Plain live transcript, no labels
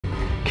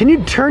Can you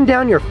turn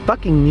down your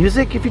fucking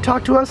music if you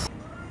talk to us?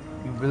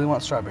 You really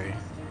want strawberry?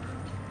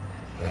 You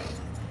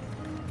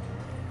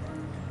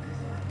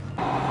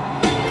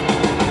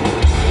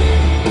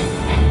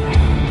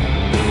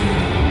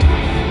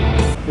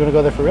wanna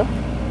go there for real?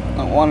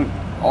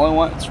 All I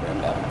want is for him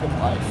to have a good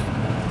life.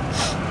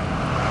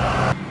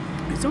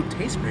 These don't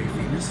taste very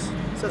famous.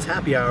 It says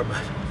happy hour,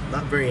 but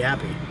not very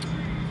happy.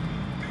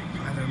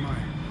 Neither am I.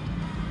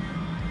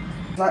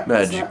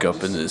 Magic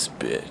up in this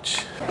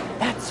bitch.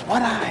 That's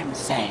what I'm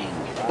saying.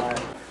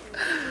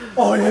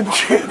 I am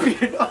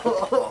champion!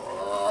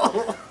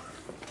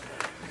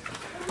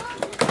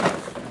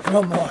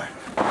 One more.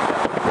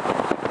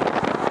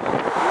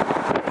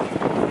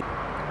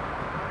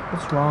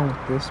 What's wrong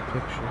with this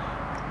picture?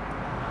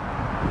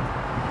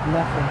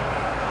 Nothing.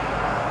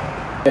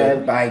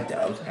 Good bite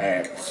those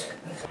hurts.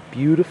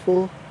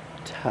 Beautiful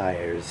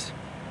tires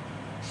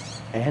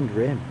and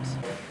rims.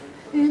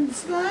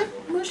 Inside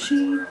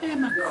machine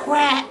and a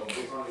crack.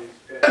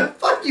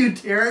 Fuck you,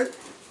 Taryn.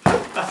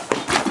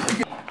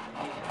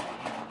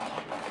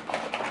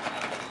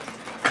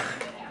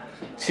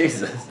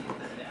 Jesus.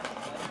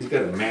 He's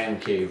got a man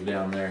cave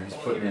down there. He's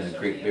putting in a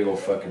great big old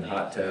fucking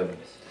hot tub.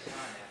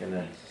 And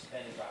then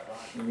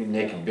be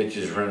naked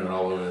bitches running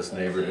all over this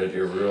neighborhood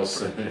here real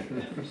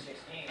soon.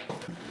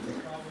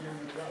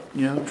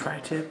 You know,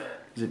 tri-tip,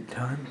 is it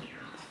done?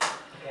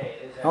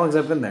 How long has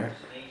that been there?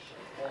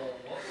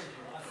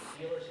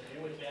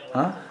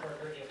 Huh?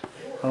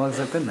 How long has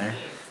that been there?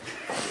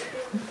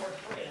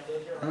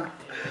 Huh?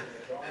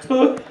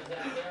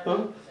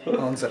 How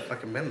long has that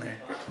fucking been there?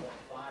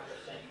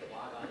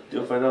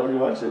 You'll find out when you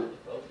watch it.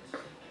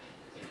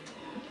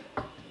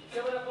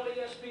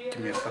 Give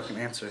me a fucking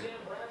answer.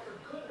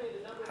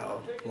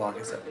 How long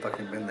has that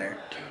fucking been there?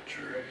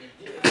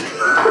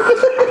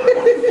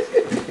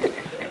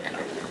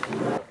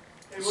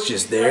 It's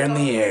just there in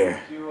the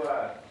air.